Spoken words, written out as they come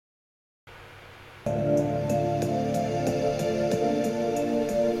Hello,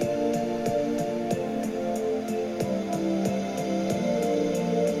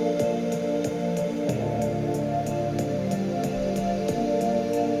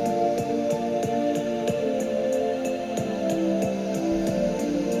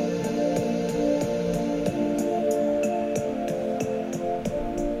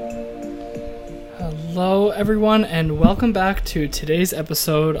 everyone, and welcome back to today's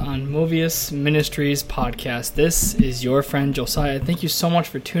episode on Movius Ministries podcast. This is your friend Josiah. Thank you so much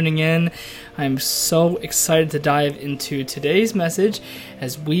for tuning in. I'm so excited to dive into today's message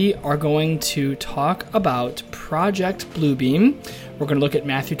as we are going to talk about Project Bluebeam. We're going to look at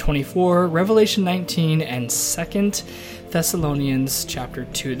Matthew 24, Revelation 19, and 2nd Thessalonians chapter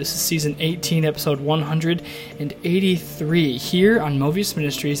 2. This is season 18, episode 183. Here on Movius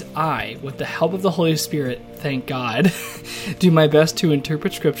Ministries, I, with the help of the Holy Spirit, thank God, do my best to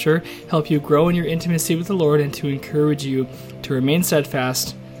interpret Scripture, help you grow in your intimacy with the Lord, and to encourage you to remain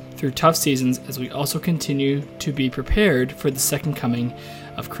steadfast through tough seasons as we also continue to be prepared for the second coming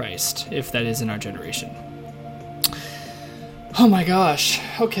of Christ, if that is in our generation. Oh my gosh.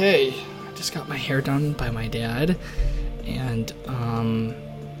 Okay. I just got my hair done by my dad. And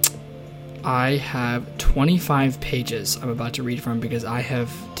I have 25 pages I'm about to read from because I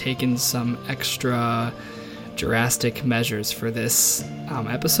have taken some extra drastic measures for this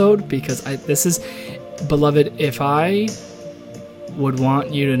episode because this is, beloved, if I would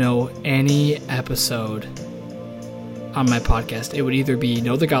want you to know any episode on my podcast, it would either be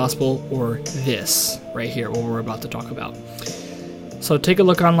Know the Gospel or this right here, what we're about to talk about. So take a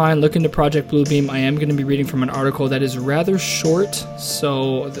look online, look into Project Bluebeam. I am going to be reading from an article that is rather short,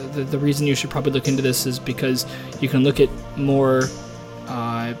 so the reason you should probably look into this is because you can look at more,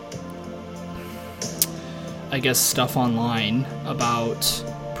 stuff online about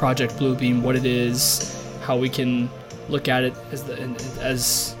Project Bluebeam, what it is, how we can look at it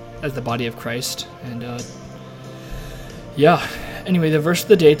as the body of Christ, and Anyway, the verse of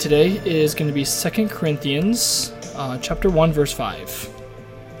the day today is going to be 2 Corinthians chapter 1, verse 5.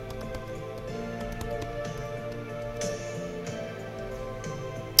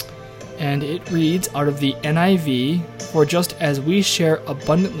 And it reads out of the NIV, "For just as we share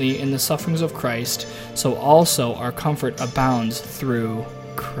abundantly in the sufferings of Christ, so also our comfort abounds through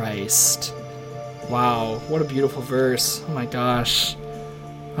Christ." Wow, what a beautiful verse. Oh my gosh.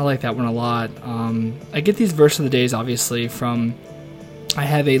 I like that one a lot. I get these verse of the days, obviously, from... I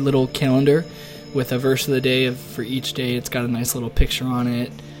have a little calendar with a verse of the day for each day. It's got a nice little picture on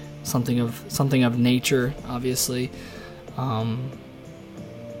it, something of nature, obviously, and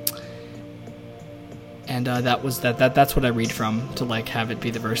that's what I read from to have it be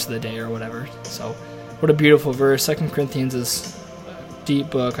the verse of the day or whatever. So, what a beautiful verse! 2 Corinthians is a deep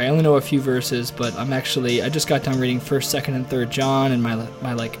book. I only know a few verses, but I just got done reading 1st, 2nd, and 3rd John and my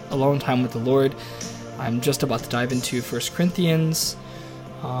alone time with the Lord. I'm just about to dive into 1 Corinthians.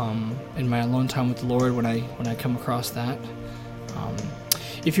 In my alone time with the Lord when I come across that.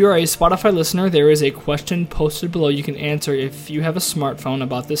 If you are a Spotify listener, there is a question posted below you can answer if you have a smartphone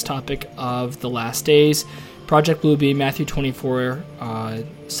about this topic of the last days, Project Bluebeam, Matthew 24,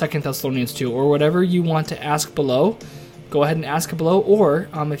 2 Thessalonians 2, or whatever you want to ask below. Go ahead and ask it below, or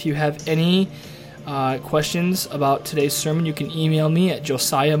if you have any questions about today's sermon, you can email me at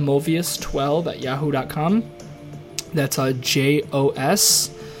josiahmovius12@yahoo.com. That's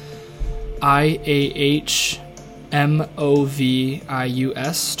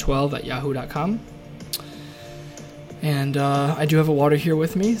JOSIAHMOVIUS12@yahoo.com. And I do have a water here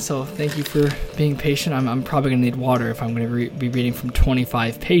with me, so thank you for being patient. I'm probably going to need water if I'm going to be reading from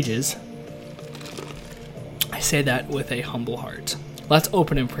 25 pages. I say that with a humble heart. Let's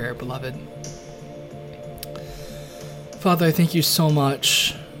open in prayer, beloved. Father, I thank you so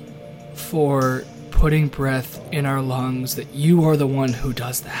much for putting breath in our lungs, that you are the one who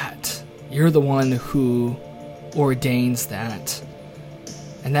does that. You're the one who ordains that.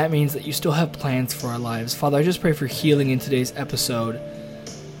 And that means that you still have plans for our lives. Father, I just pray for healing in today's episode.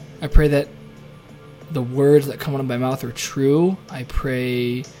 I pray that the words that come out of my mouth are true. I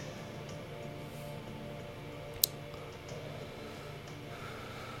pray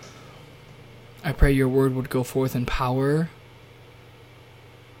your word would go forth in power.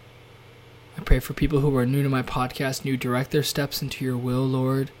 I pray for people who are new to my podcast, and you direct their steps into your will,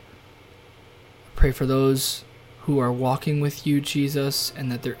 Lord. I pray for those who are walking with you, Jesus,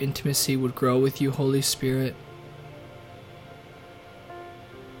 and that their intimacy would grow with you, Holy Spirit. I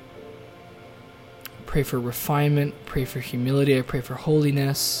pray for refinement, pray for humility, I pray for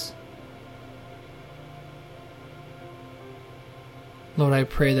holiness. Lord, I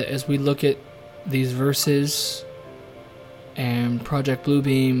pray that as we look at these verses and Project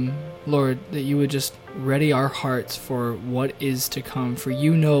Bluebeam, Lord, that you would just ready our hearts for what is to come, for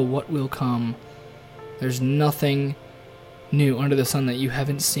you know what will come. There's nothing new under the sun that you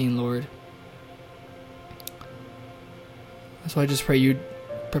haven't seen, Lord. So I just pray you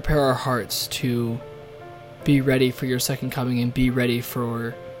prepare our hearts to be ready for your second coming and be ready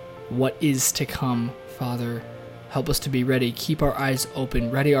for what is to come, Father. Help us to be ready. Keep our eyes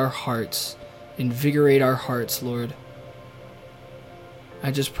open. Ready our hearts. Invigorate our hearts, Lord. I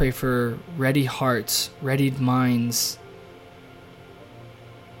just pray for ready hearts, readied minds.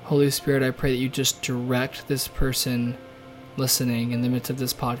 Holy Spirit, I pray that you just direct this person listening in the midst of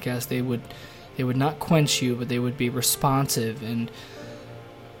this podcast. They would not quench you, but they would be responsive and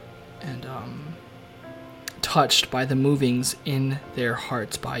touched by the movings in their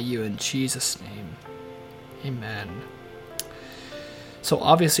hearts by you. In Jesus' name, amen. So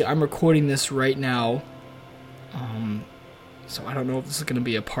obviously I'm recording this right now. So I don't know if this is going to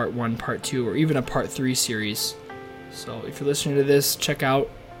be a part 1, part 2, or even a part 3 series. So if you're listening to this, check out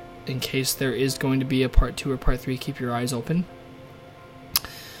in case there is going to be a part 2 or part 3. Keep your eyes open.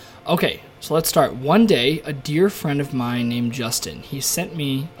 Okay, so let's start. One day, a dear friend of mine named Justin, he sent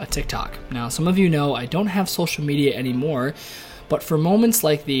me a TikTok. Now, some of you know I don't have social media anymore, but for moments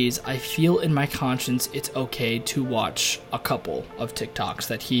like these, I feel in my conscience it's okay to watch a couple of TikToks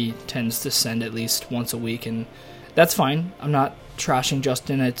that he tends to send at least once a week, and that's fine. I'm not trashing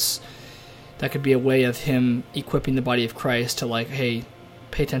Justin. That could be a way of him equipping the body of Christ to like, hey,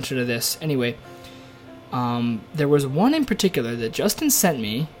 pay attention to this. Anyway, there was one in particular that Justin sent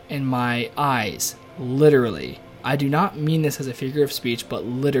me, and my eyes, literally, I do not mean this as a figure of speech, but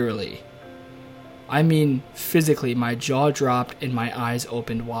literally, I mean physically, my jaw dropped and my eyes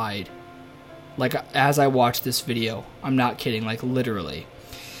opened wide. Like, as I watched this video, I'm not kidding, like literally.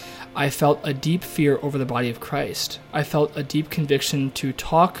 I felt a deep fear over the body of Christ. I felt a deep conviction to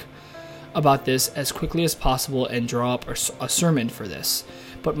talk about this as quickly as possible and draw up a sermon for this.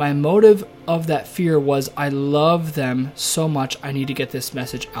 But my motive of that fear was I love them so much I need to get this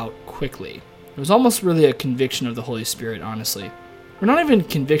message out quickly. It was almost really a conviction of the Holy Spirit, honestly. Or not even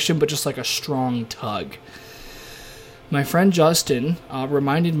conviction, but just like a strong tug. My friend Justin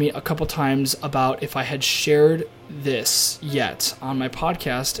reminded me a couple times about if I had shared this yet on my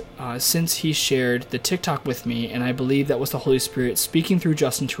podcast since he shared the TikTok with me, and I believe that was the Holy Spirit speaking through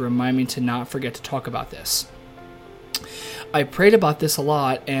Justin to remind me to not forget to talk about this. I prayed about this a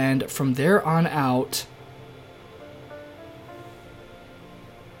lot, and from there on out,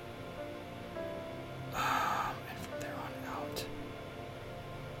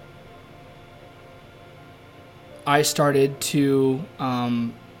 I started to,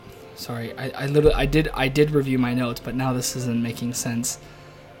 sorry, I did review my notes, but now this isn't making sense.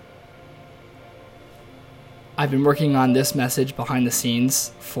 I've been working on this message behind the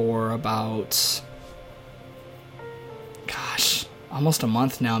scenes for about, almost a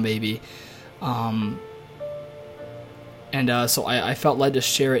month now, maybe. So I felt led to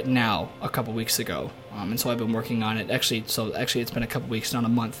share it now a couple weeks ago. And so I've been working on it. Actually, it's been a couple weeks, not a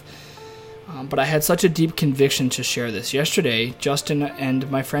month. But I had such a deep conviction to share this. Yesterday, Justin and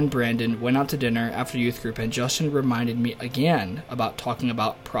my friend Brandon went out to dinner after youth group, and Justin reminded me again about talking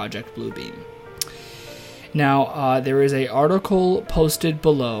about Project Bluebeam. Now, there is an article posted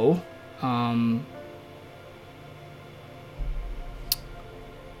below.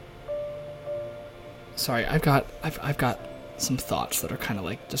 Sorry, I've got some thoughts that are kind of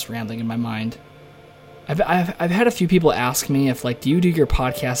like just rambling in my mind. I've had a few people ask me if, like, do you do your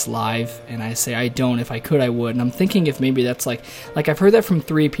podcast live? And I say I don't. If I could, I would. And I'm thinking if maybe that's like I've heard that from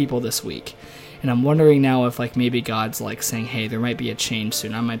 3 people this week. And I'm wondering now if, like, maybe God's, like, saying, hey, there might be a change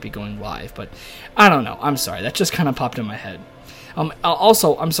soon. I might be going live. But I don't know. I'm sorry. That just kind of popped in my head.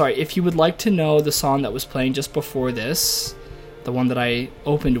 Also, I'm sorry. If you would like to know the song that was playing just before this, the one that I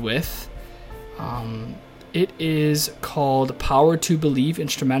opened with, it is called Power to Believe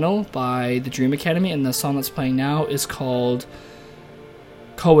Instrumental by the Dream Academy, and the song that's playing now is called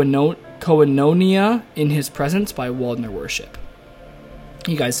Koinonia in His Presence by Waldner Worship.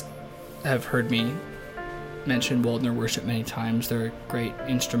 You guys have heard me mention Waldner Worship many times. They're a great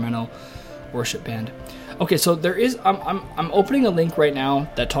instrumental worship band. Okay, so there is I'm opening a link right now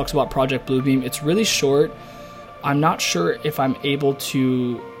that talks about Project Bluebeam. It's really short. I'm not sure if I'm able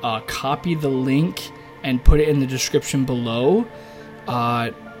to copy the link and put it in the description below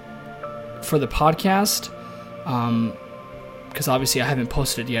for the podcast, because obviously I haven't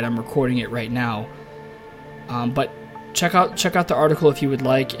posted it yet. I'm recording it right now, but check out the article if you would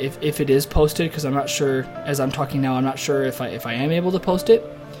like, if it is posted, because I'm not sure, as I'm talking now, I'm not sure if I am able to post it.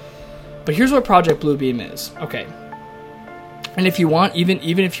 But here's what Project Bluebeam is. Okay. And if you want, even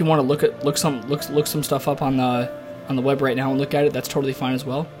if you want to look some stuff up on the web right now and look at it, that's totally fine as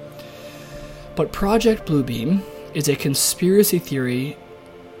well. But Project Bluebeam is a conspiracy theory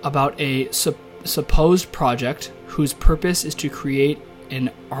about a supposed project whose purpose is to create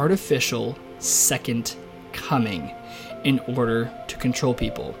an artificial second coming in order to control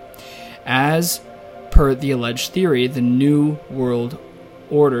people. As per the alleged theory, the New World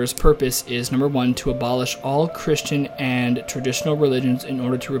Order's purpose is, number one, to abolish all Christian and traditional religions in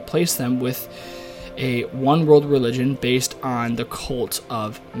order to replace them with a one-world religion based on the cult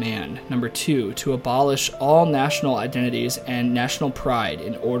of man. Number two, to abolish all national identities and national pride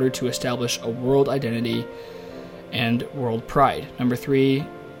in order to establish a world identity and world pride. Number three,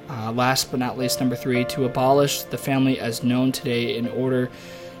 last but not least, number three, to abolish the family as known today in order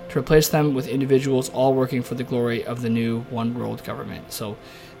to replace them with individuals all working for the glory of the new one world government. So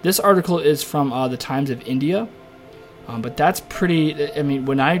this article is from the Times of India. But that's pretty, I mean,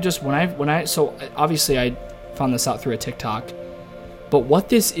 so obviously I found this out through a TikTok, but what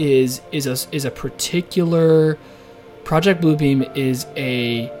this is a particular, Project Bluebeam is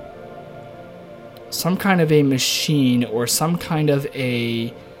some kind of a machine or some kind of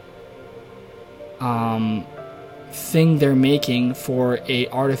a thing they're making for a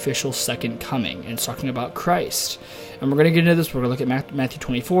artificial second coming, and it's talking about Christ. And we're going to get into this. We're going to look at Matthew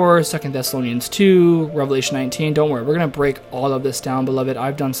 24, 2 Thessalonians 2, Revelation 19. Don't worry, we're going to break all of this down, beloved.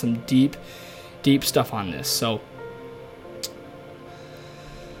 I've done some deep stuff on this. So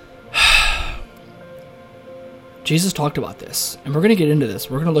Jesus talked about this, and we're going to get into this.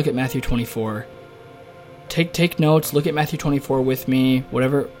 We're going to look at Matthew 24. Take notes. Look at Matthew 24 with me.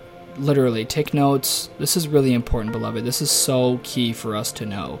 Whatever. Literally, take notes. This is really important, beloved. This is so key for us to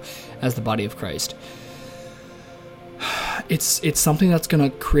know as the body of Christ. It's something that's going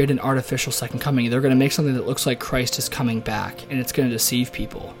to create an artificial second coming. They're going to make something that looks like Christ is coming back, and it's going to deceive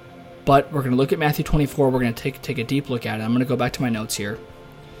people. But we're going to look at Matthew 24. We're going to take a deep look at it. I'm going to go back to my notes here.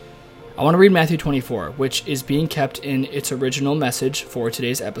 I want to read Matthew 24, which is being kept in its original message for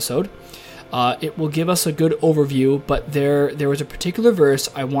today's episode. It will give us a good overview, but there was a particular verse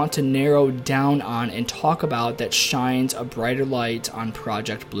I want to narrow down on and talk about that shines a brighter light on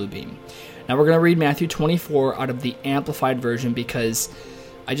Project Bluebeam. Now we're going to read Matthew 24 out of the Amplified version because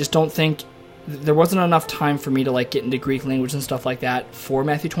I just don't think there wasn't enough time for me to get into Greek language and stuff like that for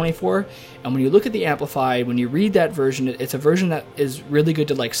Matthew 24. And when you look at the Amplified, when you read that version, it's a version that is really good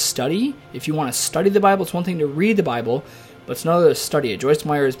to study. If you want to study the Bible, it's one thing to read the Bible, but it's another to study it. Joyce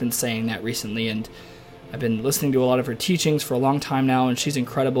Meyer has been saying that recently, and I've been listening to a lot of her teachings for a long time now, and she's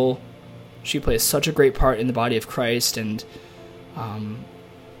incredible. She plays such a great part in the body of Christ, and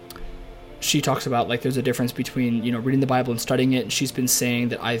she talks about there's a difference between reading the Bible and studying it, and she's been saying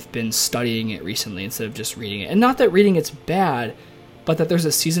that I've been studying it recently instead of just reading it. And not that reading it's bad, but that there's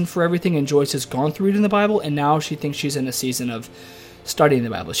a season for everything, and Joyce has gone through reading the Bible, and now she thinks she's in a season of studying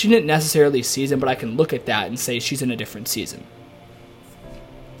the Bible. She didn't necessarily season, but I can look at that and say she's in a different season.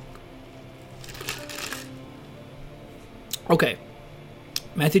 Okay,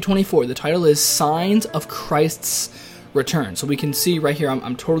 Matthew 24, the title is Signs of Christ's Return. So we can see right here,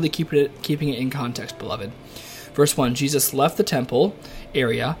 I'm totally keeping it in context, beloved. Verse 1, Jesus left the temple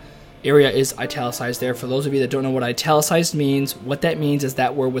area. Area is italicized there. For those of you that don't know what italicized means, what that means is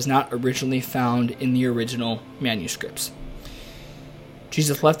that word was not originally found in the original manuscripts.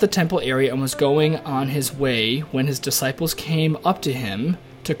 Jesus left the temple area and was going on his way when his disciples came up to him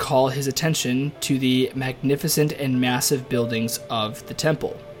to call his attention to the magnificent and massive buildings of the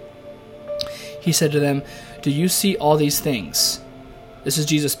temple. He said to them, "Do you see all these things?" This is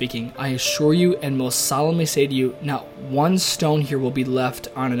Jesus speaking. "I assure you and most solemnly say to you, not one stone here will be left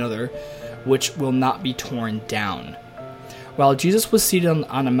on another, which will not be torn down." While Jesus was seated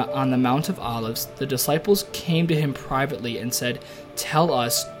on the Mount of Olives, the disciples came to him privately and said, "Tell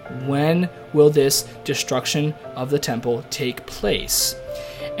us, when will this destruction of the temple take place?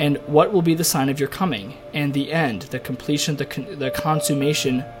 And what will be the sign of your coming, and the end, the completion, the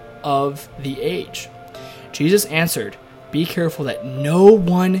consummation of the age?" Jesus answered, "Be careful that no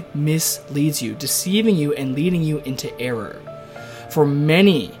one misleads you, deceiving you and leading you into error. For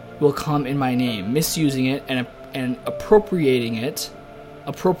many will come in my name, misusing it and appropriating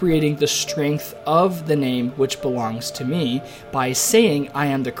the strength of the name which belongs to me, by saying, 'I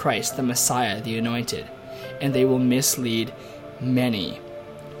am the Christ, the Messiah, the Anointed,' and they will mislead many."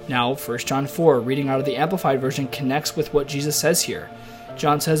 Now, 1 John 4, reading out of the Amplified version, connects with what Jesus says here.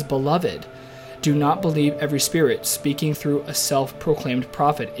 John says, "Beloved, Do not believe every spirit speaking through a self-proclaimed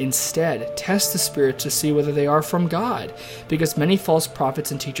prophet. Instead, test the spirits to see whether they are from God, because many false prophets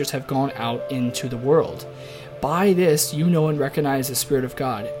and teachers have gone out into the world. By this, you know and recognize the Spirit of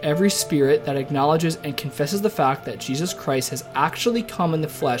God. Every spirit that acknowledges and confesses the fact that Jesus Christ has actually come in the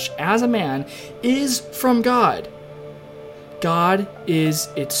flesh as a man is from God. God is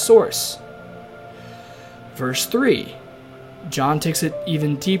its source. Verse 3. John takes it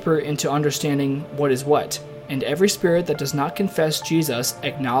even deeper into understanding what is what. And every spirit that does not confess Jesus,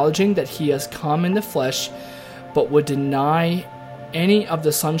 acknowledging that he has come in the flesh, but would deny any of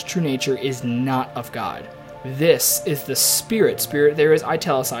the Son's true nature, is not of God. This is the spirit there is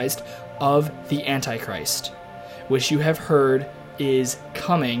italicized, of the Antichrist, which you have heard is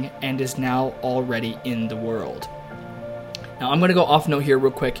coming and is now already in the world. Now I'm going to go off note here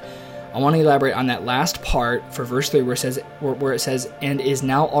real quick. I want to elaborate on that last part for verse 3 where it says, and is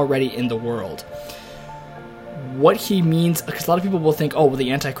now already in the world. What he means, because a lot of people will think, oh, well,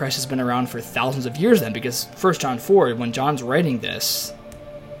 the Antichrist has been around for thousands of years then, because 1 John 4, when John's writing this,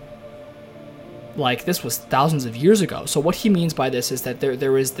 like, this was thousands of years ago. So what he means by this is that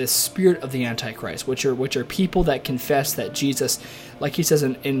there is this spirit of the Antichrist, which are people that confess that Jesus, like he says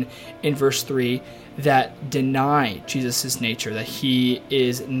in verse 3, that deny Jesus' nature, that he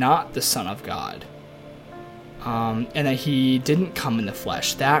is not the Son of God, and that he didn't come in the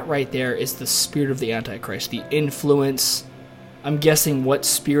flesh. That right there is the spirit of the Antichrist, the influence. I'm guessing what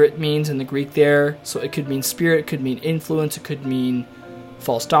spirit means in the Greek there. So it could mean spirit, it could mean influence, it could mean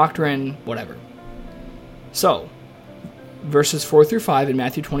false doctrine, whatever. So, verses 4 through 5 in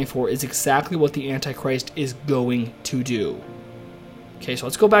Matthew 24 is exactly what the Antichrist is going to do. Okay, so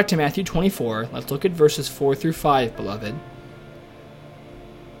let's go back to Matthew 24. Let's look at verses 4 through 5, beloved.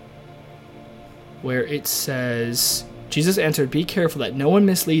 Where it says, Jesus answered, "Be careful that no one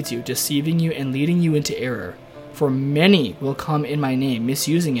misleads you, deceiving you and leading you into error. For many will come in my name,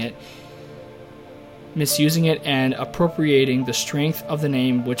 misusing it and appropriating the strength of the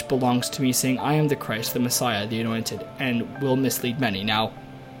name which belongs to me, saying, I am the Christ, the Messiah, the Anointed, and will mislead many." Now,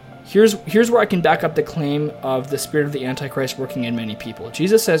 here's where I can back up the claim of the spirit of the Antichrist working in many people.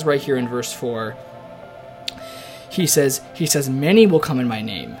 Jesus says right here in verse 4, he says, many will come in my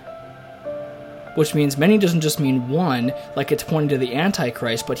name. Which means many doesn't just mean one, like it's pointing to the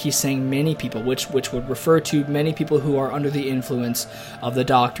Antichrist, but he's saying many people, which would refer to many people who are under the influence of the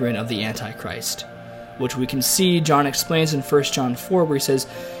doctrine of the Antichrist. Which we can see John explains in 1 John 4, where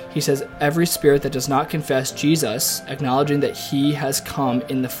he says, every spirit that does not confess Jesus, acknowledging that he has come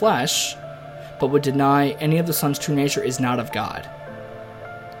in the flesh, but would deny any of the Son's true nature, is not of God.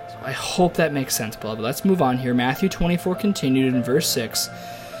 So I hope that makes sense, beloved. Let's move on here. Matthew 24 continued in verse 6.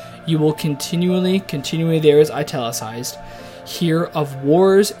 You will continually there is italicized, hear of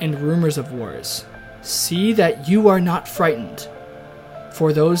wars and rumors of wars. See that you are not frightened.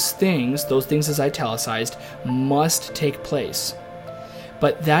 For those things is italicized, must take place.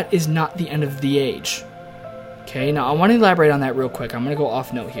 But that is not the end of the age. Okay, now I want to elaborate on that real quick. I'm going to go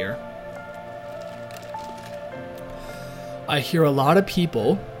off note here. I hear a lot of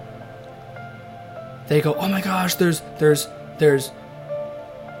people, they go, oh my gosh, there's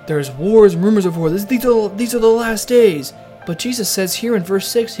wars and rumors of war. These are the last days. But Jesus says here in verse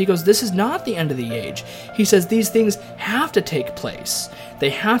 6, he goes, this is not the end of the age. He says these things have to take place.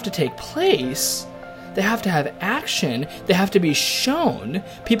 They have to take place. They have to have action. They have to be shown.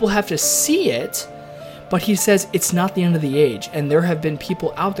 People have to see it. But he says it's not the end of the age. And there have been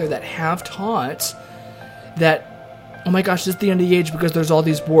people out there that have taught that, oh my gosh, this is the end of the age because there's all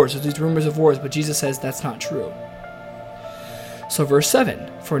these wars, there's these rumors of wars. But Jesus says that's not true. So verse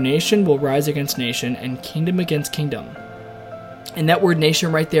 7, for nation will rise against nation and kingdom against kingdom. And that word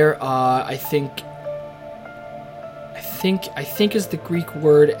nation right there, I think is the Greek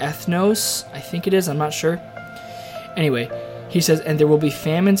word ethnos. I think it is, I'm not sure. Anyway, he says, and there will be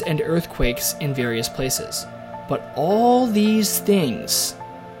famines and earthquakes in various places. But all these things,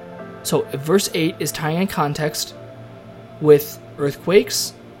 so verse 8 is tying in context with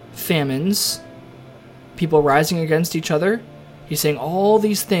earthquakes, famines, people rising against each other. He's saying all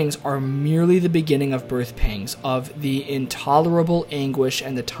these things are merely the beginning of birth pangs, of the intolerable anguish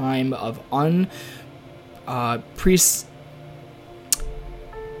and the time of I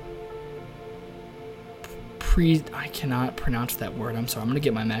cannot pronounce that word. I'm sorry. I'm going to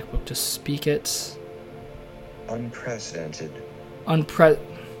get my MacBook to speak it. Unprecedented.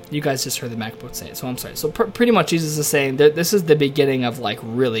 You guys just heard the MacBook say it, so I'm sorry. So pretty much Jesus is saying that this is the beginning of like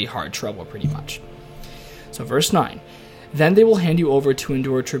really hard trouble, pretty much. So verse 9. Then they will hand you over to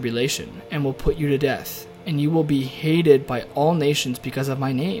endure tribulation, and will put you to death, and you will be hated by all nations because of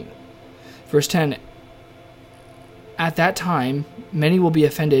my name. Verse 10, at that time, many will be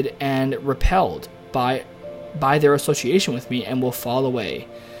offended and repelled by their association with me and will fall away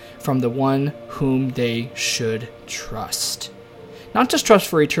from the one whom they should trust. Not just trust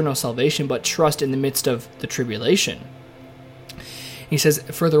for eternal salvation, but trust in the midst of the tribulation. He says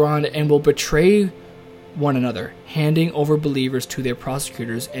further on, and will betray one another, handing over believers to their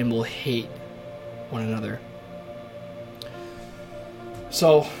prosecutors, and will hate one another.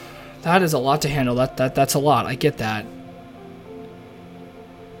 So that is a lot to handle. That's a lot. I get that.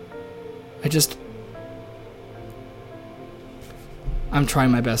 I'm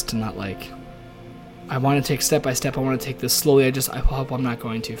trying my best to not I want to take step by step. I want to take this slowly. I hope I'm not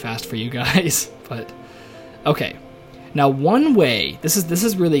going too fast for you guys. But okay. Now, one way, this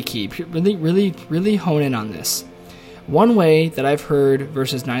is really key. Really hone in on this. One way that I've heard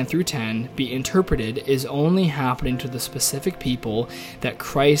verses 9 through 10 be interpreted is only happening to the specific people that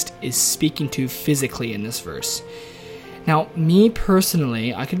Christ is speaking to physically in this verse. Now, me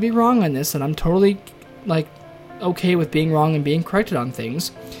personally, I could be wrong on this, and I'm totally okay with being wrong and being corrected on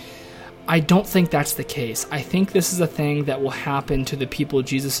things. I don't think that's the case. I think this is a thing that will happen to the people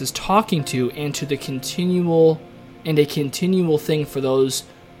Jesus is talking to, and to a continual thing for those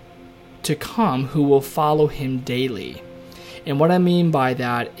to come who will follow him daily. And what I mean by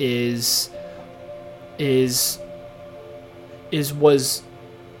that is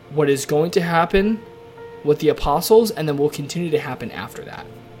what is going to happen with the apostles, and then will continue to happen after that.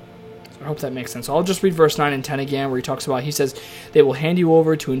 I hope that makes sense. So I'll just read verse 9 and 10 again, where he talks about, he says, they will hand you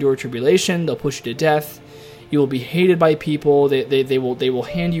over to endure tribulation, they'll push you to death, you will be hated by people, they will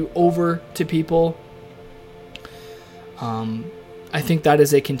hand you over to people. I think that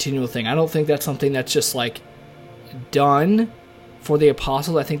is a continual thing. I don't think that's something that's just done for the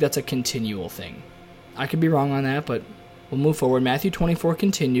apostles. I think that's a continual thing. I could be wrong on that, but we'll move forward. Matthew 24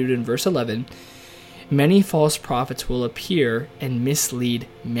 continued in verse 11. Many false prophets will appear and mislead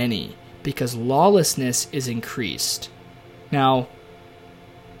many, because lawlessness is increased. Now,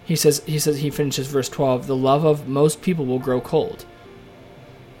 he finishes verse 12, the love of most people will grow cold.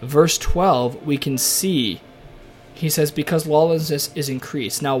 Verse 12, we can see, he says, because lawlessness is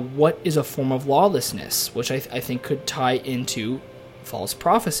increased. Now, what is a form of lawlessness? Which I think could tie into false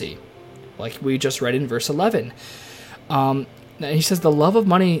prophecy, like we just read in verse 11. He says the love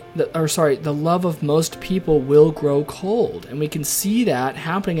of most people will grow cold. And we can see that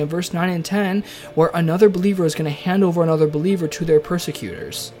happening in verse 9 and 10, where another believer is going to hand over another believer to their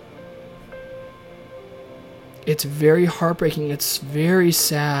persecutors. It's very heartbreaking. It's very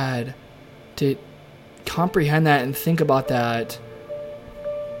sad to comprehend that and think about that.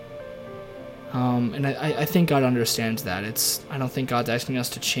 And I think God understands that. I don't think God's asking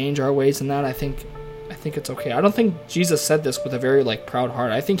us to change our ways in that. I think it's okay. I don't think Jesus said this with a very proud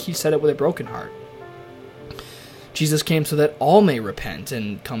heart. I think he said it with a broken heart. Jesus came so that all may repent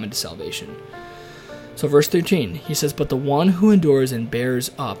and come into salvation. So verse 13, he says, but the one who endures and bears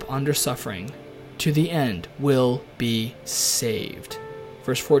up under suffering to the end will be saved.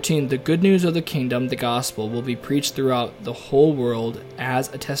 Verse 14, the good news of the kingdom, the gospel, will be preached throughout the whole world as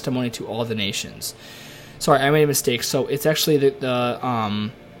a testimony to all the nations. Sorry, I made a mistake. So it's actually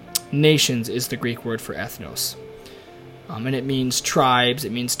the nations is the Greek word for ethnos. And it means tribes,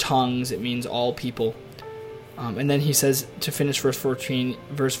 it means tongues, it means all people. And then he says, to finish verse 14,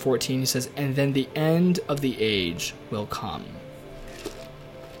 he says, and then the end of the age will come.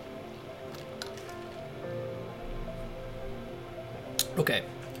 Okay,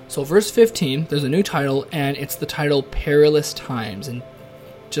 so verse 15, there's a new title, and it's the title Perilous Times. And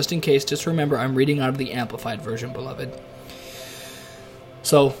just in case, just remember, I'm reading out of the Amplified Version, beloved.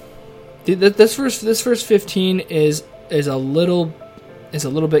 So, this verse 15 is a little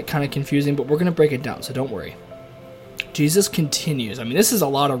bit kind of confusing, but we're going to break it down, so don't worry. Jesus continues. I mean, this is a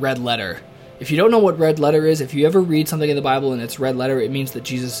lot of red letter. If you don't know what red letter is, if you ever read something in the Bible and it's red letter, it means that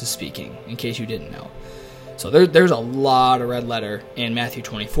Jesus is speaking, in case you didn't know. So there's a lot of red letter in Matthew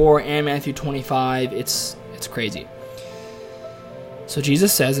 24 and Matthew 25. It's crazy. So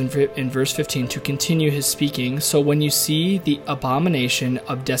Jesus says in verse 15 to continue his speaking, so when you see the abomination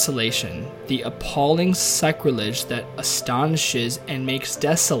of desolation, the appalling sacrilege that astonishes and makes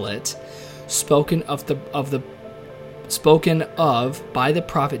desolate, spoken of by the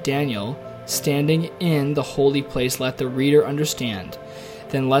prophet Daniel, standing in the holy place, let the reader understand.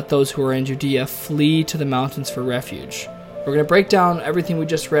 Then let those who are in Judea flee to the mountains for refuge. We're going to break down everything we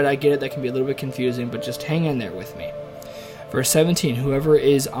just read. I get it, that can be a little bit confusing, but just hang in there with me. Verse 17, whoever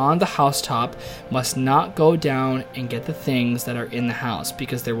is on the housetop must not go down and get the things that are in the house,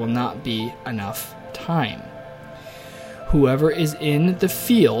 because there will not be enough time. Whoever is in the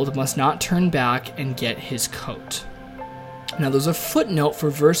field must not turn back and get his coat. Now there's a footnote for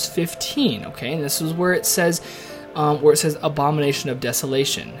verse 15, okay? And this is where it says abomination of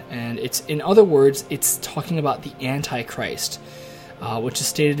desolation. And it's, in other words, it's talking about the Antichrist, which is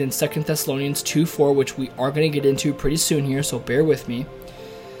stated in 2 Thessalonians 2:4, which we are going to get into pretty soon here, so bear with me.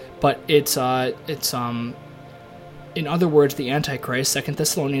 But it's in other words, the Antichrist, 2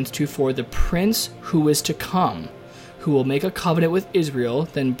 Thessalonians 2:4, the prince who is to come, who will make a covenant with Israel,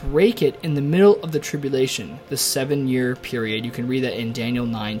 then break it in the middle of the tribulation, the 7-year period. You can read that in Daniel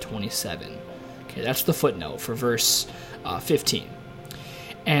 9:27. Okay, that's the footnote for verse 15.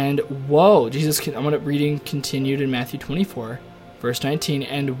 And woe, I'm going to reading continued in Matthew 24, verse 19.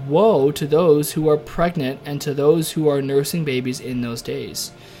 And woe to those who are pregnant and to those who are nursing babies in those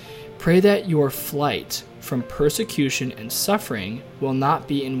days. Pray that your flight from persecution and suffering will not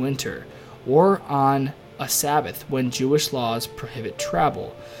be in winter, or on a Sabbath when Jewish laws prohibit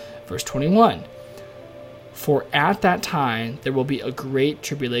travel. Verse 21. For at that time there will be a great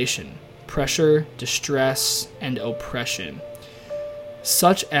tribulation, pressure, distress, and oppression,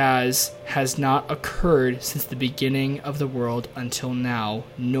 such as has not occurred since the beginning of the world until now,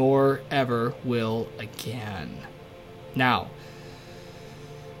 nor ever will again. Now,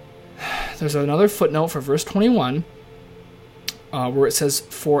 there's another footnote for verse 21, where it says,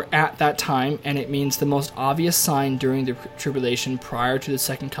 for at that time, and it means the most obvious sign during the tribulation prior to the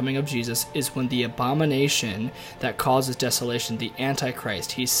second coming of Jesus is when the abomination that causes desolation, the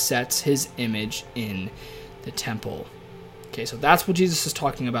Antichrist, he sets his image in the temple. Okay, so that's what Jesus is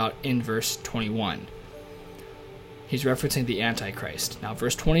talking about in verse 21. He's referencing the Antichrist. Now,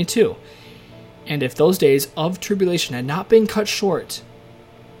 verse 22, and if those days of tribulation had not been cut short,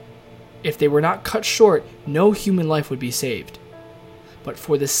 if they were not cut short, no human life would be saved. But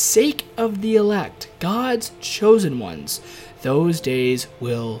for the sake of the elect, God's chosen ones, those days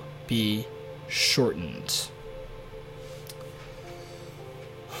will be shortened.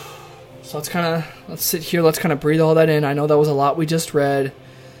 So let's sit here, let's kind of breathe all that in. I know that was a lot we just read.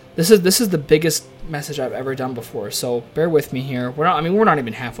 This is the biggest message I've ever done before, so bear with me here. We're not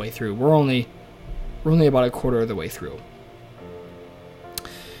even halfway through. We're only about a quarter of the way through.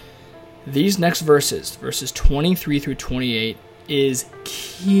 These next verses 23 through 28, is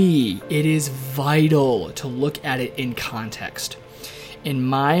key. It is vital to look at it in context. In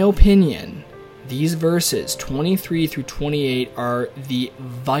my opinion, these verses 23 through 28 are the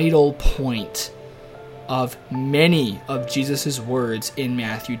vital point of many of Jesus' words in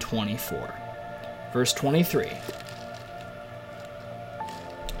Matthew 24. Verse 23.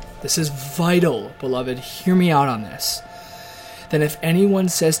 This is vital, beloved. Hear me out on this. Then if anyone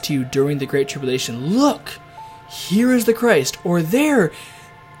says to you during the Great Tribulation, look, here is the Christ, or there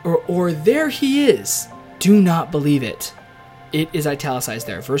he is, do not believe it. It is italicized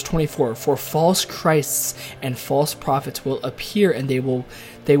there. Verse 24, for false Christs and false prophets will appear, and they will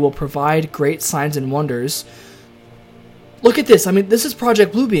provide great signs and wonders. Look at this. This is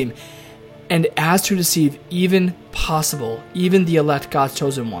Project Bluebeam. And as to deceive even the elect, God's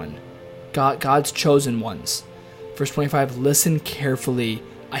chosen ones. Verse 25, listen carefully.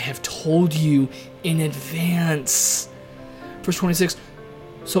 I have told you in advance. Verse 26,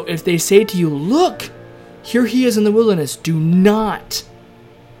 so if they say to you, look, here he is in the wilderness, do not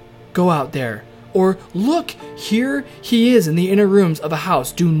go out there. Or look, here he is in the inner rooms of a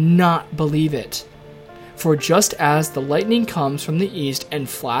house, do not believe it. For just as the lightning comes from the east and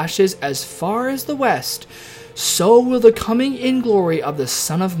flashes as far as the west, so will the coming in glory of the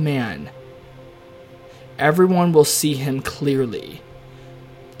Son of Man. Everyone will see him clearly.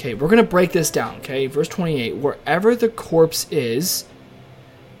 Okay, we're going to break this down, okay? Verse 28, wherever the corpse is,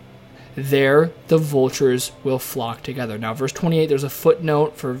 there the vultures will flock together. Now, verse 28, there's a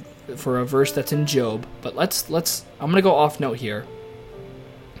footnote for a verse that's in Job, but I'm going to go off note here.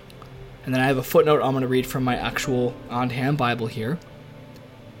 And then I have a footnote I'm going to read from my actual on-hand Bible here.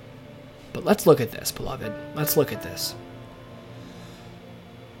 But let's look at this, beloved. Let's look at this.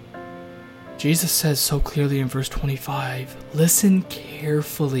 Jesus says so clearly in verse 25, listen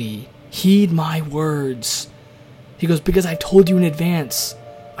carefully, heed my words. He goes, because I told you in advance,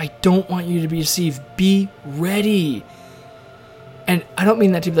 I don't want you to be deceived. Be ready. And I don't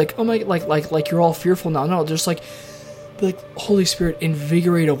mean that to be like, oh my, like you're all fearful now. No, just like Holy Spirit,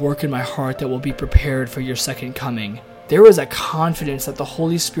 invigorate a work in my heart that will be prepared for your second coming. There is a confidence that the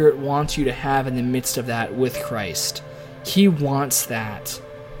Holy Spirit wants you to have in the midst of that with Christ. He wants that.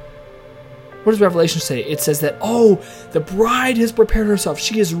 What does Revelation say? It says that, oh, the bride has prepared herself.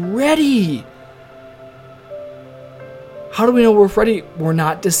 She is ready. How do we know we're ready? We're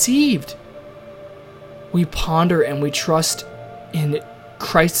not deceived. We ponder and we trust in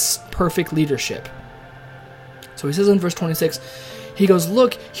Christ's perfect leadership. So he says in verse 26, he goes,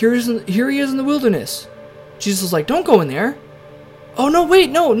 look, here he is in the wilderness. Jesus is like, don't go in there. Oh, no, wait,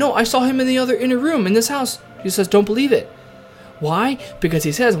 no, I saw him in the other inner room in this house. Jesus says, don't believe it. Why? Because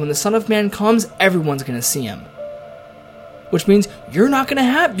he says, when the Son of Man comes, everyone's going to see him. Which means you're not going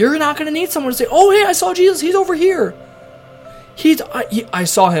to need someone to say, oh, hey, I saw Jesus, he's over here. I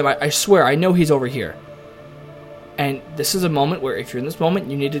saw him, I swear, I know he's over here. And this is a moment where if you're in this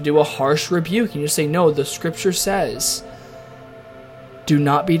moment, you need to do a harsh rebuke. You just say, no, the scripture says, do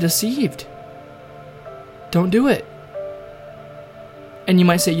not be deceived. Don't do it. And you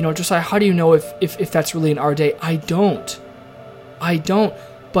might say, Josiah, how do you know if that's really in our day? I don't.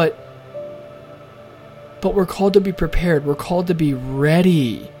 But we're called to be prepared. We're called to be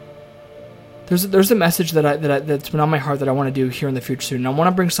ready. There's a message that's been on my heart that I want to do here in the future soon. And I want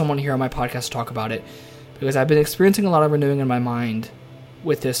to bring someone here on my podcast to talk about it, because I've been experiencing a lot of renewing in my mind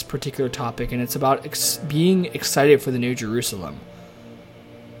with this particular topic, and it's about being excited for the New Jerusalem.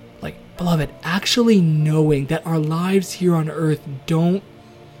 Like, beloved, actually knowing that our lives here on earth don't...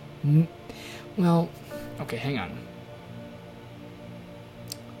 Well, okay, hang on.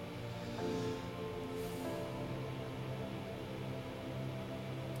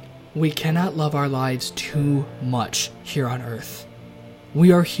 We cannot love our lives too much here on earth.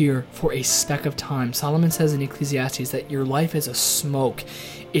 We are here for a speck of time. Solomon says in Ecclesiastes that your life is a smoke.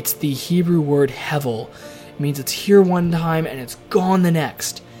 It's the Hebrew word hevel. It means it's here one time and it's gone the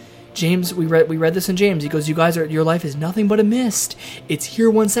next. James, we read this in James. He goes, your life is nothing but a mist. It's here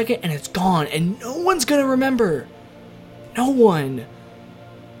 1 second and it's gone, and no one's going to remember. No one.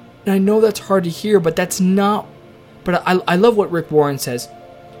 And I know that's hard to hear, but that's not... But I love what Rick Warren says.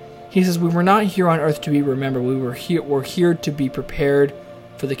 He says, we were not here on earth to be remembered. We're here to be prepared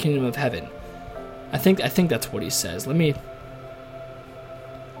for the kingdom of heaven. I think that's what he says. Let's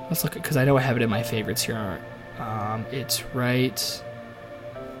look at, because I know I have it in my favorites here. It's right...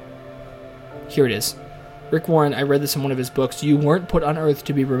 Here it is. Rick Warren, I read this in one of his books. You weren't put on earth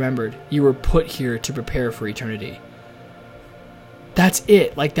to be remembered. You were put here to prepare for eternity. That's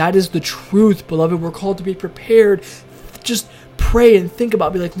it. Like, that is the truth, beloved. We're called to be prepared. Just pray and think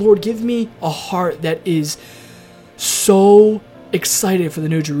about it. Be like, Lord, give me a heart that is so excited for the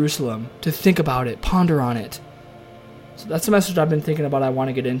New Jerusalem, to think about it, ponder on it. So that's the message I've been thinking about I want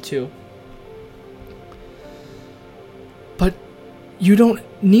to get into. But you don't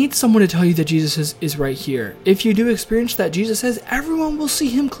need someone to tell you that Jesus is right here. If you do experience that, Jesus says everyone will see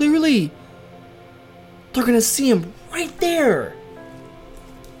him clearly. They're going to see him right there.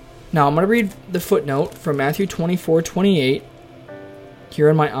 Now, I'm going to read the footnote from Matthew 24:28 here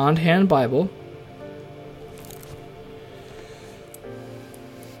in my on-hand Bible.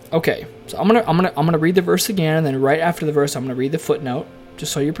 Okay, so I'm gonna read the verse again, and then right after the verse, I'm going to read the footnote,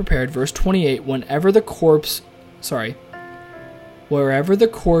 just so you're prepared. Verse 28, wherever the corpse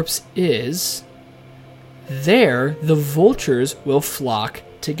is, there the vultures will flock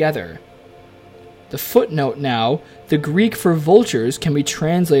together. The footnote now, the Greek for vultures can be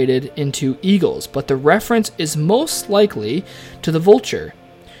translated into eagles, but the reference is most likely to the vulture,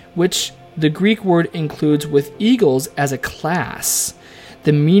 which the Greek word includes with eagles as a class.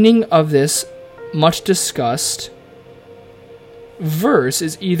 The meaning of this much discussed verse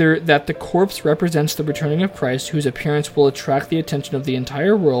is either that the corpse represents the returning of Christ, whose appearance will attract the attention of the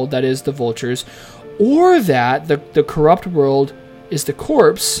entire world, that is, the vultures, or that the corrupt world is the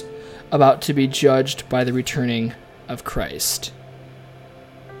corpse about to be judged by the returning of Christ.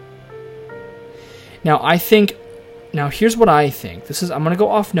 Now, here's what I think. I'm going to go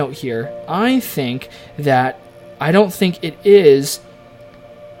off note here. I don't think it is...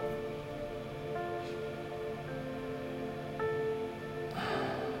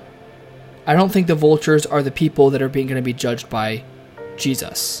 I don't think the vultures are the people that are going to be judged by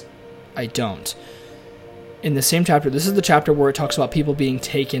Jesus. I don't. In the same chapter, this is the chapter where it talks about people being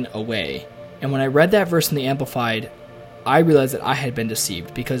taken away. And when I read that verse in the Amplified, I realized that I had been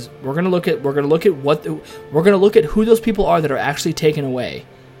deceived, because we're going to look at who those people are that are actually taken away.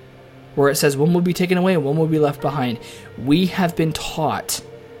 Where it says one will be taken away and one will be left behind. We have been taught,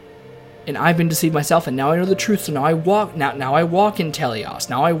 and I've been deceived myself, and now I know the truth. So now I walk in teleos.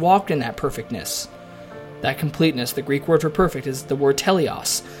 Now I walk in that perfectness, that completeness. The Greek word for perfect is the word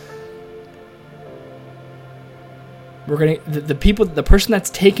teleos. The person that's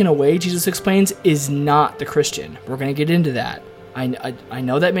taken away, Jesus explains, is not the Christian. We're going to get into that. I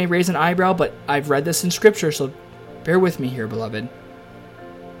know that may raise an eyebrow, but I've read this in Scripture, so bear with me here, beloved.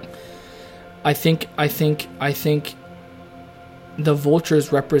 I think the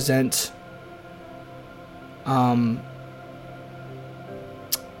vultures represent the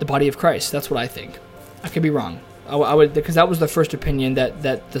body of Christ. That's what I think. I could be wrong. I would, because that was the first opinion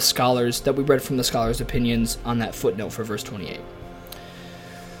that the scholars, that we read from the scholars' opinions on that footnote for verse 28.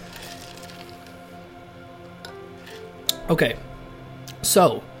 Okay,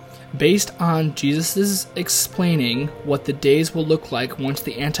 so based on Jesus' explaining what the days will look like once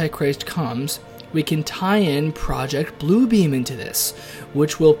the Antichrist comes, we can tie in Project Bluebeam into this,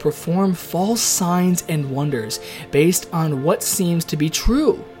 which will perform false signs and wonders based on what seems to be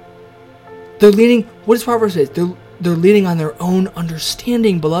true. They're leaning, what does Proverbs say? They're leaning on their own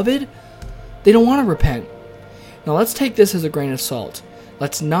understanding, beloved. They don't want to repent. Now let's take this as a grain of salt.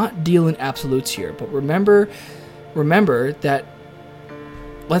 Let's not deal in absolutes here, but remember that,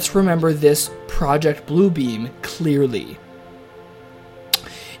 let's remember this Project Bluebeam clearly.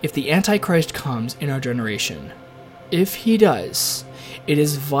 If the Antichrist comes in our generation, if he does, it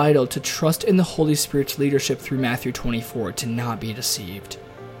is vital to trust in the Holy Spirit's leadership through Matthew 24 to not be deceived.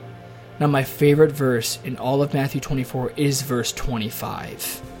 Now, my favorite verse in all of Matthew 24 is verse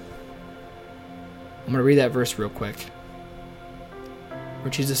 25. I'm going to read that verse real quick,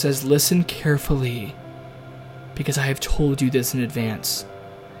 where Jesus says, "Listen carefully, because I have told you this in advance.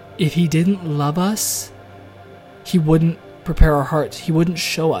 If he didn't love us, he wouldn't prepare our hearts. He wouldn't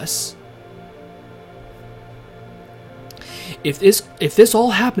show us." If this all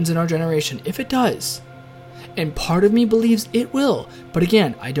happens in our generation, if it does, and part of me believes it will, but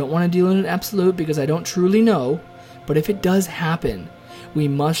again, I don't want to deal in an absolute because I don't truly know, but if it does happen, we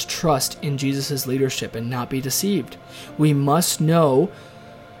must trust in Jesus' leadership and not be deceived. We must know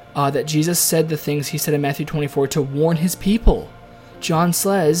that Jesus said the things he said in Matthew 24 to warn his people. John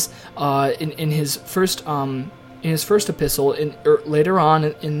says in his first epistle, later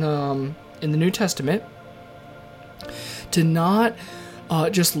on in the New Testament, to not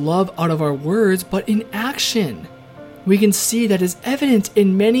just love out of our words, but in action. We can see that is evident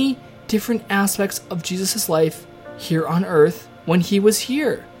in many different aspects of Jesus' life here on earth when he was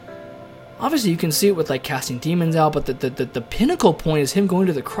here. Obviously, you can see it with like casting demons out, but the pinnacle point is him going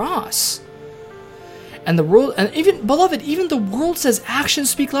to the cross. And the world, and even, beloved, even the world says actions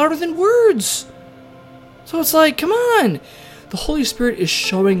speak louder than words. So it's like, come on. The Holy Spirit is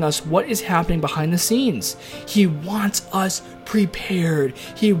showing us what is happening behind the scenes. He wants us prepared.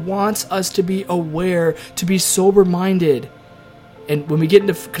 He wants us to be aware, to be sober-minded. And when we get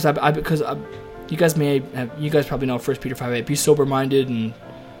into, because you guys probably know 1 Peter 5:8, be sober-minded, and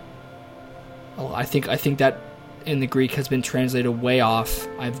I think that in the Greek has been translated way off.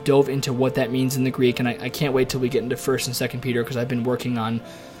 I've dove into what that means in the Greek, and I can't wait till we get into 1 and 2 Peter, because I've been working on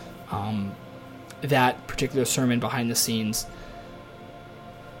that particular sermon behind the scenes,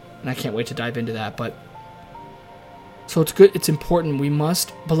 and I can't wait to dive into that. But so it's good, it's important. We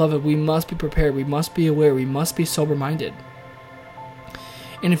must, beloved, we must be prepared. We must be aware. We must be sober-minded.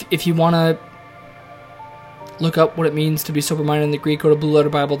 And if you want to look up what it means to be sober-minded in the Greek, go to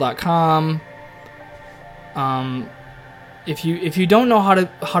blueletterbible.com. If you don't know how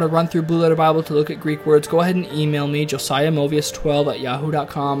to run through Blue Letter Bible to look at Greek words, go ahead and email me,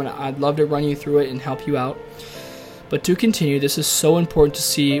 josiahmovius12@yahoo.com, and I'd love to run you through it and help you out. But to continue, this is so important to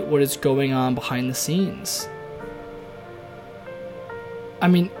see what is going on behind the scenes. I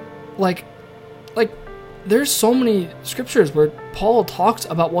mean, like there's so many scriptures where Paul talks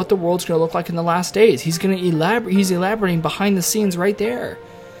about what the world's going to look like in the last days. He's elaborating behind the scenes right there.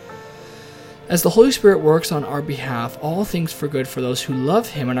 As the Holy Spirit works on our behalf, all things for good for those who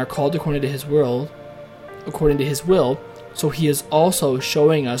love him and are called according to his will, so he is also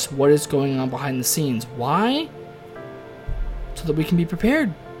showing us what is going on behind the scenes. Why? So that we can be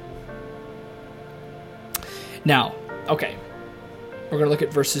prepared. Now, okay, we're going to look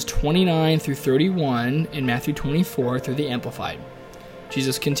at verses 29 through 31 in Matthew 24 through the Amplified.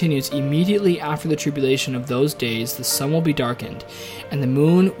 Jesus continues, "Immediately after the tribulation of those days, the sun will be darkened, and the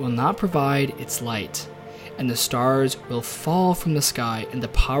moon will not provide its light, and the stars will fall from the sky, and the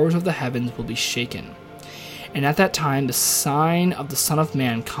powers of the heavens will be shaken. And at that time, the sign of the Son of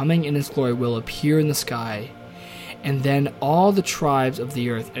Man coming in his glory will appear in the sky. And then all the tribes of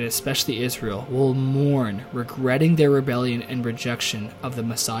the earth, and especially Israel, will mourn, regretting their rebellion and rejection of the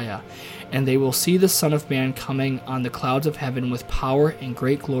Messiah. And they will see the Son of Man coming on the clouds of heaven with power and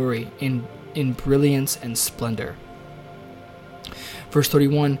great glory, in brilliance and splendor." Verse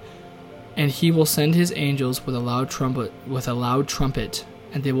 31, "And he will send his angels with a loud trumpet,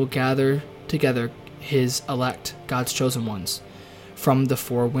 and they will gather together his elect, God's chosen ones, from the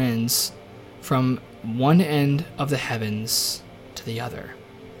four winds, from one end of the heavens to the other."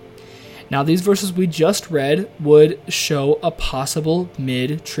 Now, these verses we just read would show a possible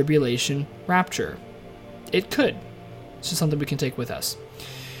mid-tribulation rapture. It could. It's just something we can take with us.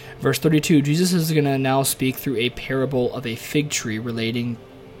 Verse 32, Jesus is going to now speak through a parable of a fig tree relating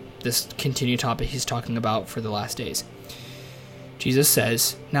this continued topic he's talking about for the last days. Jesus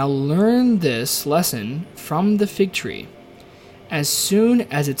says, "Now learn this lesson from the fig tree. As soon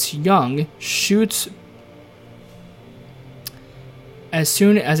as its young shoots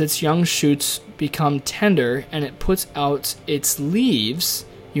become tender and it puts out its leaves,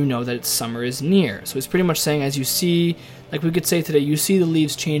 you know that its summer is near." So it's pretty much saying, as you see, like we could say today, you see the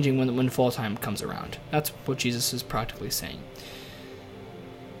leaves changing when fall time comes around. That's what Jesus is practically saying.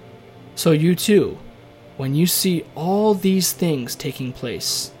 So you too, when you see all these things taking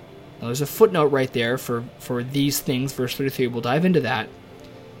place, now there's a footnote right there for these things, verse 33, we'll dive into that.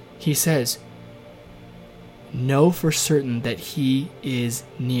 He says, "Know for certain that he is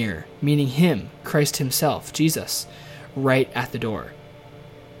near," meaning him, Christ himself, Jesus, right at the door.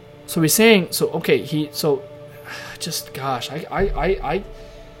 So he's saying,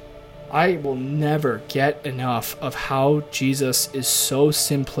 I will never get enough of how Jesus is so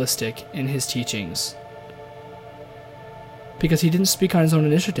simplistic in his teachings. Because he didn't speak on his own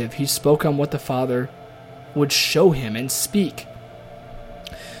initiative. He spoke on what the Father would show him and speak.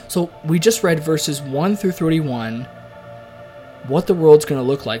 So we just read verses 1 through 31, what the world's going to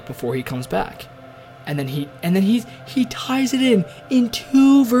look like before he comes back. And then he ties it in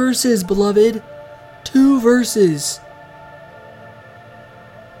 2 verses, beloved. 2 verses.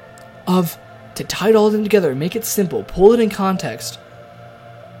 To tie it all in together, make it simple, pull it in context.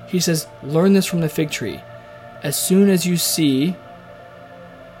 He says, learn this from the fig tree. As soon as you see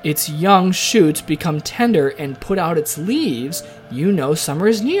its young shoots become tender and put out its leaves, you know summer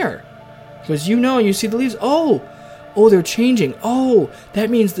is near. Because you see the leaves, oh, they're changing. Oh, that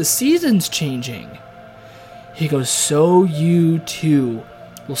means the season's changing. He goes, so you too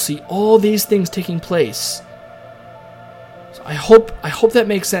will see all these things taking place. So I hope that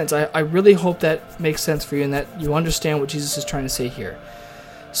makes sense. I really hope that makes sense for you and that you understand what Jesus is trying to say here.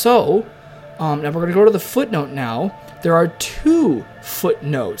 So, now we're going to go to the footnote now. There are 2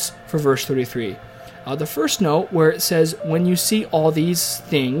 footnotes for verse 33. The first note where it says, when you see all these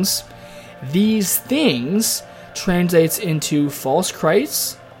things translates into false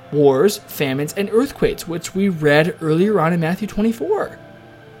Christs, wars, famines, and earthquakes, which we read earlier on in Matthew 24.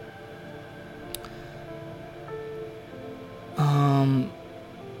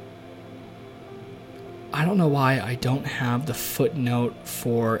 I don't know why I don't have the footnote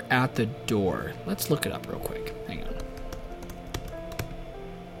for at the door. Let's look it up real quick. Hang on.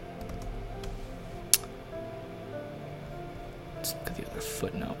 Let's look at the other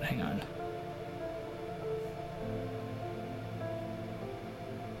footnote. Hang on.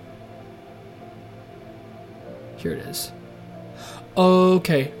 Here it is.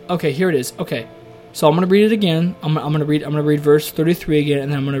 Okay, here it is. Okay. So I'm going to read it again. I'm going to read verse 33 again,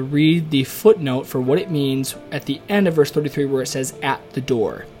 and then I'm going to read the footnote for what it means at the end of verse 33 where it says at the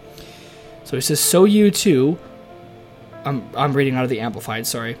door. So it says, so you too, I'm reading out of the Amplified,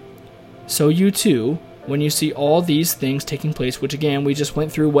 sorry. So you too, when you see all these things taking place, which again, we just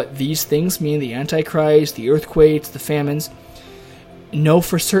went through what these things mean, the Antichrist, the earthquakes, the famines, know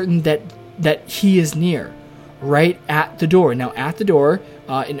for certain that he is near, right at the door. Now, at the door,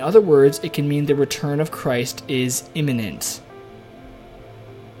 in other words, it can mean the return of Christ is imminent.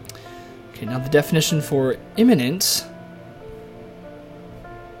 Okay, now the definition for imminent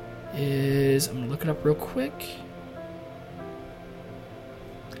is, I'm going to look it up real quick.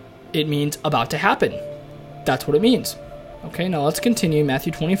 It means about to happen. That's what it means. Okay, now let's continue.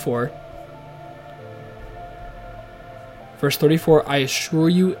 Matthew 24. Verse 34, I assure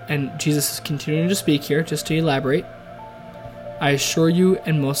you, and Jesus is continuing to speak here, just to elaborate. I assure you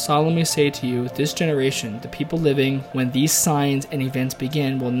and most solemnly say to you, this generation, the people living when these signs and events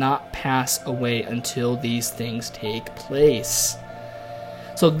begin, will not pass away until these things take place.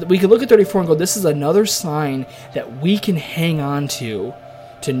 So we can look at 34 and go, this is another sign that we can hang on to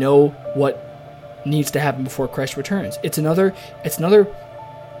know what needs to happen before Christ returns. It's another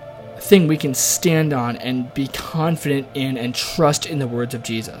thing we can stand on and be confident in and trust in the words of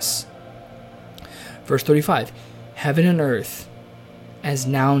Jesus. Verse 35, heaven and earth, as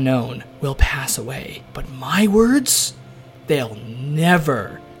now known, will pass away, but my words, they'll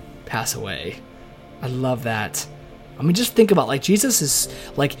never pass away. I love that. I mean, just think about, like, Jesus is,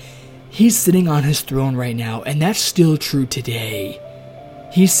 like, he's sitting on his throne right now, and that's still true today.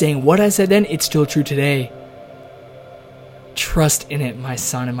 He's saying, what I said then, it's still true today. Trust in it, my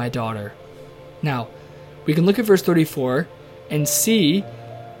son and my daughter. Now, we can look at verse 34 and see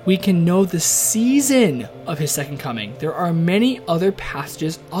we can know the season of his second coming. There are many other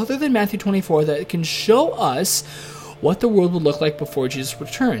passages other than Matthew 24 that can show us what the world would look like before Jesus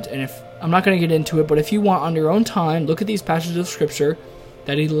returns. And if I'm not going to get into it, but if you want on your own time, look at these passages of Scripture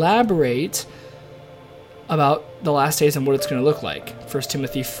that elaborate about the last days and what it's going to look like. 1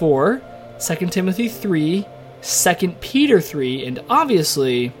 Timothy 4, 2 Timothy 3, 2 Peter 3, and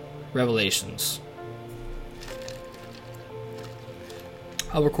obviously Revelations.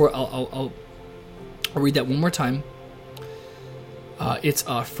 I'll read that one more time. It's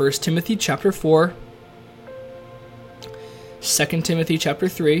 1 Timothy chapter 4, 2 Timothy chapter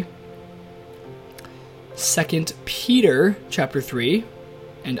 3, 2 Peter chapter 3,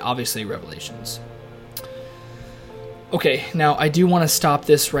 and obviously Revelations. Okay, now I do want to stop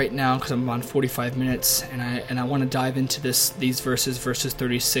this right now because I'm on 45 minutes, and I want to dive into these verses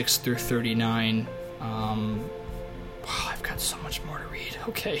 36 through 39. I've got so much more to read.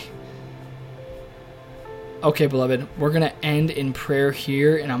 Okay, beloved, we're going to end in prayer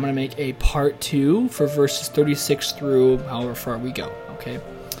here, and I'm going to make a part 2 for verses 36 through however far we go, okay?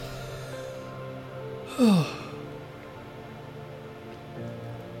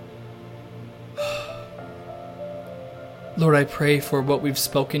 Lord, I pray for what we've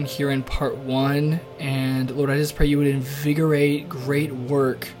spoken here in part 1, and Lord, I just pray you would invigorate great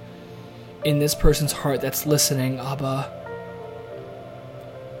work in this person's heart that's listening, Abba.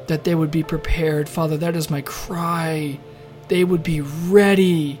 That they would be prepared. Father, that is my cry. They would be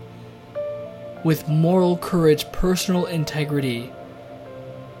ready with moral courage, personal integrity.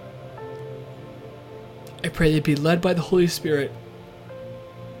 I pray they'd be led by the Holy Spirit.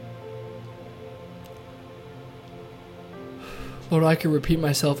 Lord, I could repeat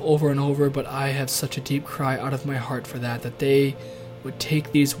myself over and over, but I have such a deep cry out of my heart for that they would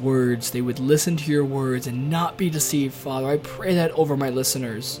take these words, they would listen to your words and not be deceived, Father. I pray that over my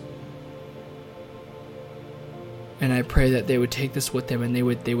listeners. And I pray that they would take this with them and they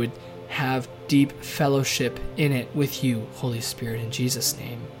would have deep fellowship in it with you, Holy Spirit, in Jesus'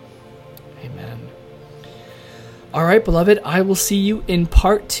 name. Amen. All right, beloved, I will see you in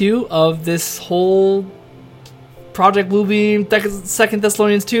part 2 of this whole Project Bluebeam, 2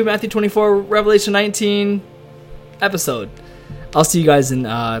 Thessalonians 2, Matthew 24, Revelation 19 episode. I'll see you guys in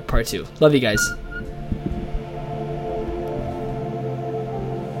part 2. Love you guys.